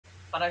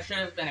but I should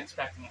have been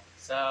expecting it.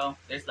 So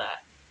there's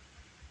that.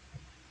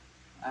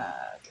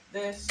 Get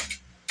this.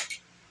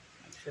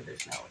 Make sure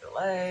there's no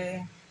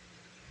delay.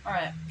 All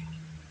right.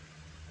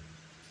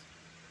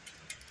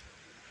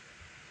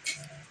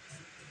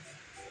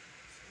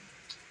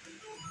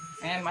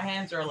 And my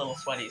hands are a little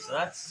sweaty, so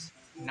that's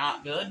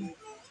not good.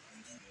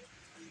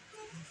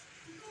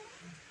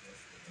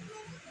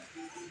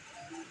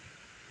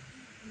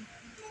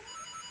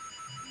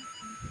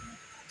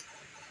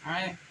 All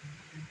right.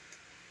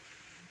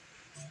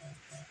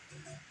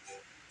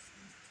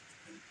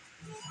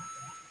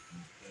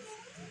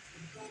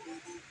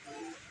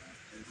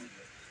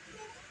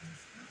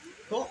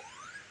 Cool.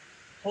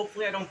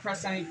 Hopefully I don't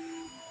press any...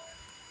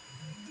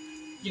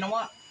 You know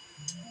what?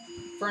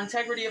 For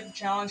integrity of the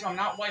challenge, I'm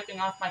not wiping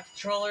off my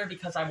controller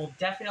because I will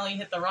definitely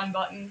hit the run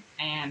button,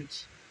 and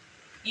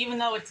even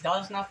though it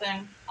does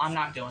nothing, I'm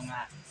not doing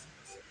that.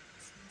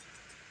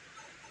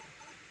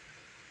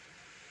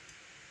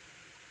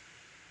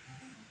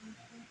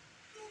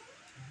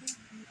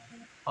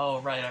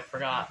 Oh, right, I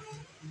forgot.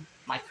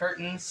 My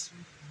curtains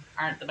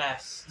aren't the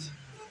best.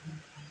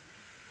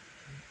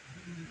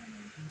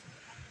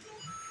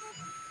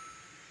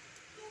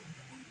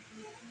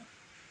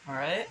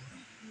 Alright.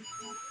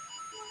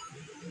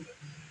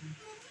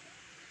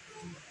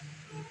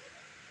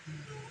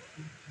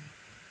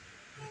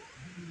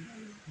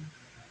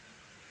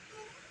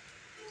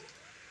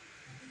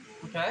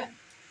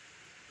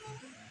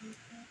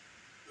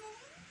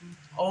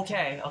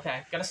 Okay.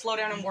 Okay. Gotta slow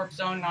down in Warp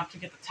Zone not to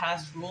get the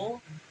task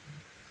rule.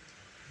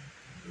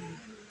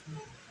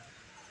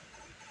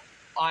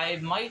 I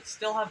might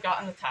still have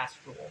gotten the task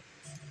rule.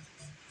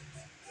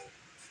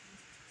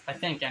 I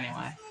think,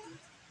 anyway.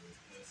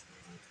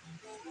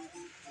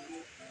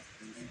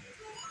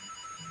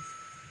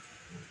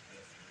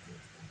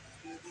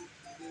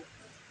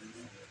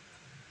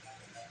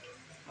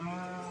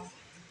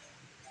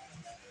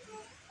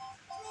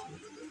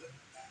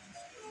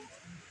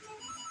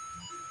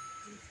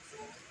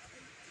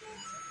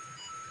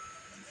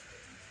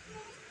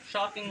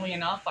 Shockingly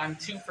enough, I'm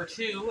 2 for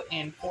 2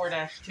 in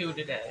 4-2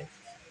 today.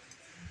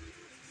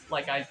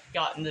 Like, I've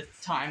gotten the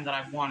time that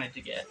I've wanted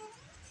to get.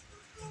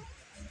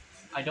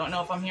 I don't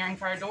know if I'm hearing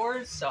car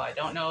doors, so I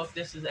don't know if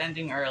this is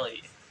ending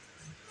early.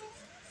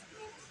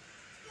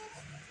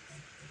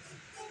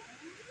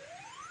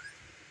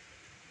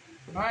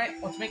 Alright,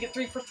 let's make it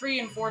 3 for 3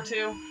 in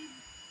 4-2.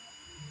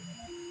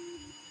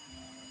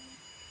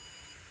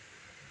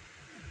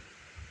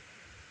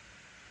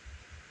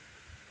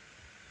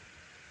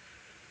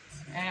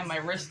 And my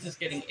wrist is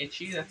getting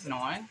itchy, that's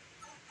annoying.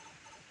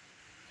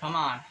 Come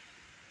on.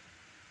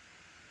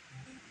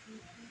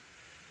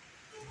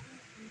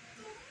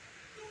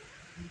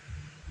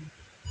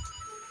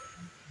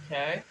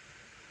 Okay.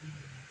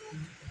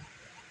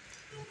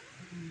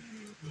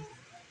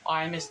 Oh,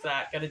 I missed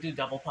that. Gotta do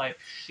double pipe.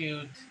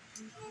 Shoot.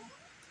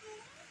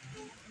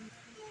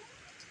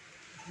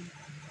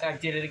 I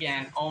did it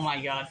again. Oh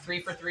my god.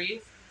 3 for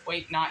 3?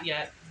 Wait, not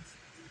yet.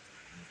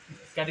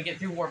 Gotta get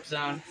through Warp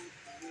Zone.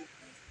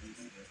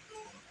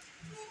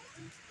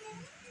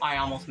 I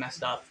almost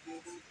messed up.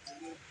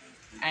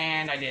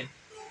 And I did.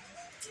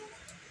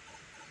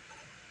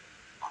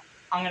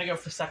 I'm gonna go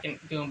for second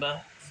Goomba.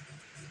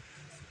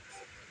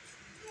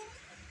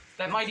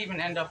 That might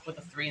even end up with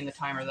a 3 in the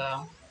timer,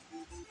 though.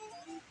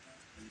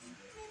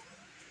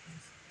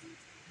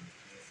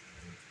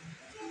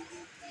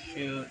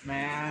 Shoot,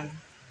 man.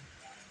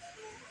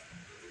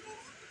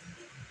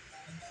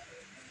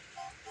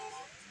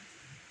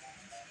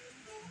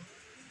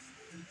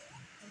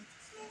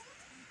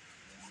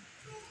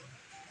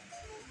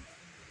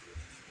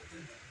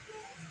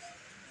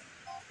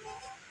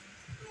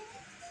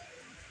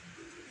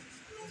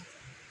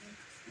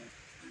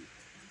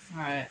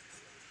 Alright.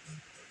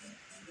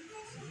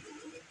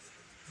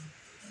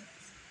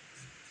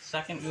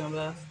 Second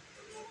Goomba.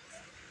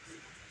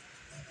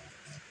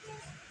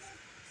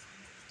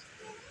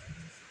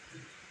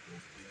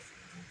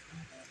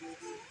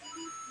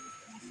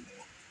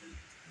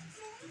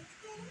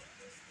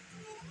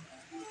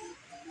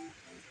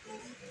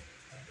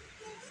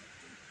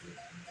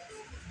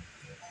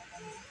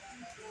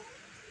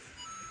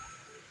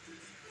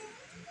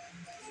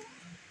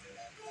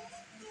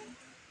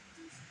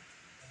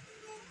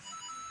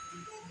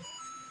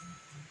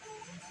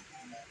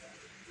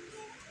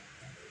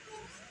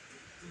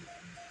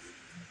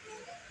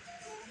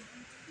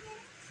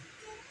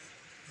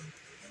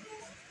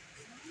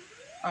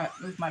 Alright,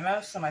 move my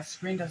mouse so my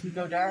screen doesn't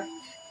go dark.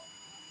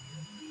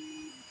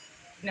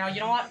 Now, you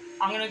know what?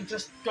 I'm gonna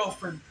just go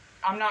for...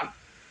 I'm not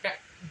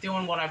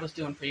doing what I was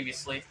doing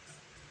previously.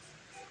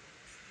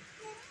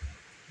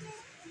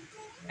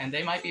 And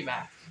they might be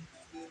back.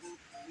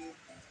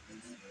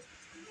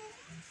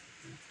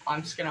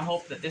 I'm just gonna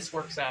hope that this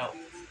works out.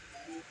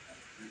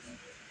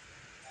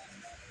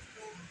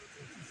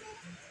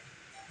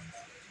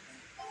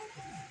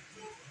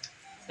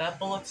 That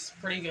bullet's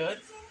pretty good.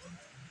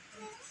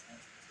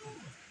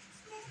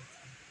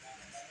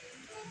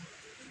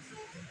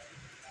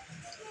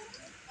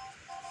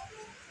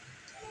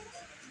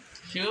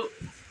 Shoot.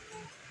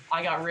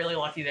 I got really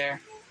lucky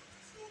there.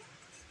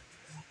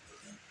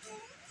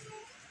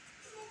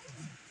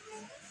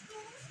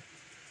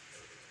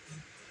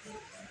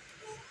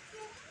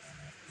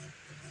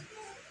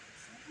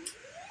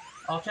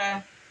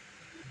 Okay.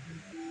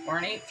 We're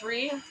in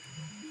 8-3.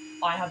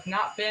 I have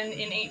not been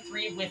in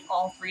 8-3 with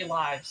all 3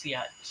 lives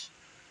yet.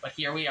 But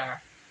here we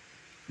are.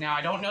 Now,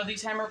 I don't know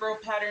these hammer bro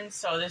patterns,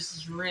 so this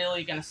is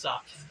really gonna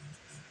suck.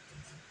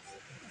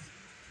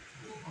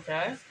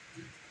 Okay.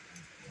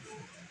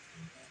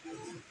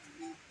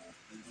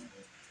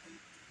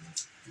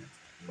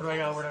 Where do I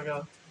go? Where do I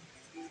go?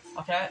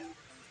 Okay.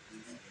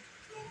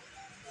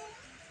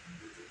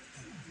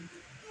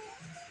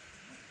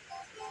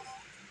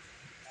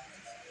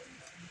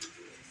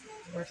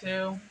 Where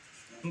to?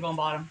 I'm going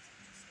bottom.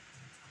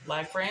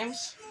 Lag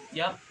frames?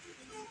 Yep.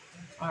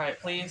 Alright,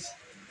 please.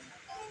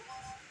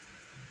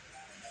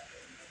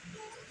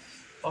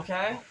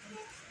 Okay.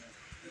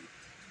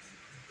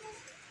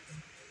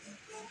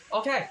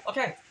 Okay,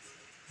 okay.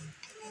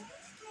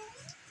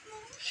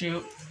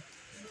 Shoot.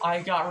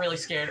 I got really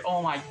scared.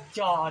 Oh my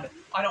god.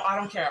 I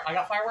don't care. I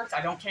got fireworks.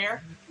 I don't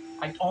care.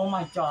 Oh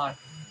my god.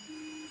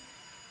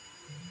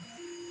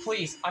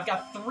 Please, I've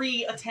got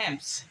 3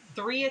 attempts.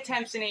 3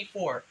 attempts in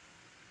 8-4.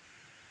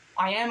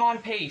 I am on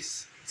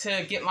pace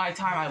to get my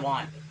time I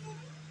want.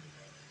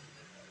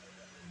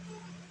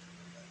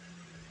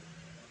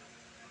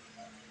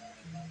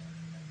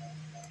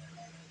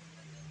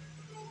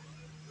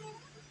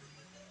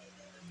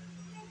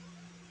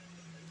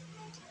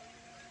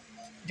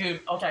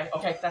 Dude,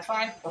 okay, that's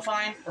fine. We're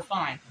fine. We're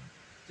fine.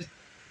 Just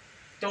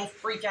don't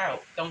freak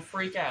out. Don't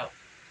freak out.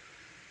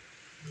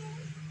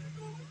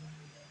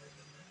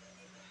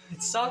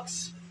 It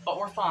sucks, but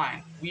we're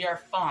fine. We are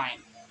fine.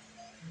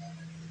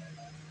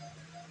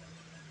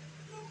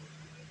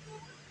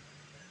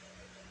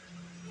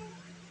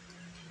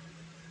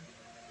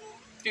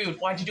 Dude,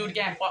 why'd you do it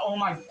again? Oh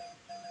my...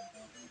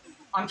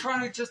 I'm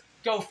trying to just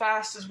go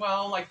fast as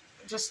well. Like,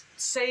 just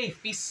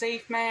safe. Be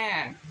safe,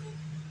 man.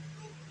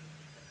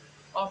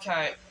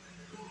 Okay.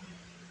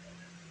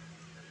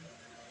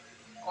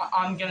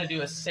 I'm gonna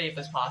do as safe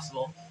as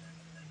possible.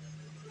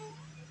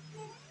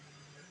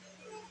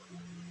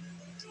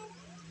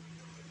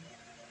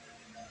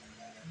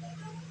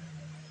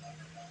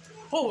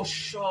 Oh,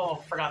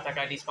 forgot that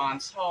guy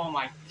despawns. Oh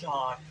my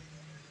god.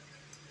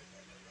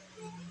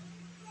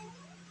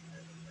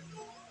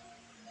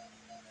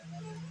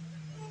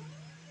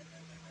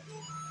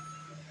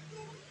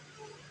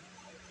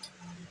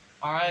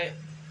 Alright.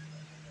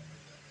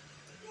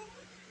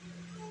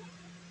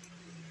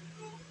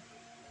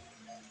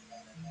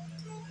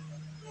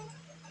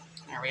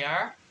 There we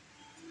are.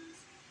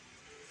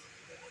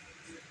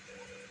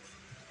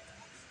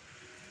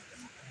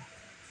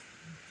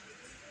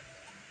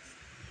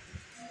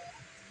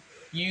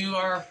 You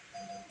are...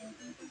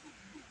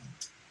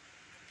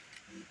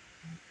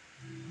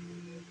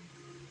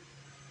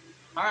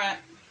 Alright.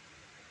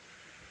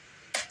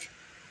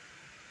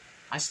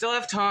 I still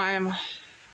have time.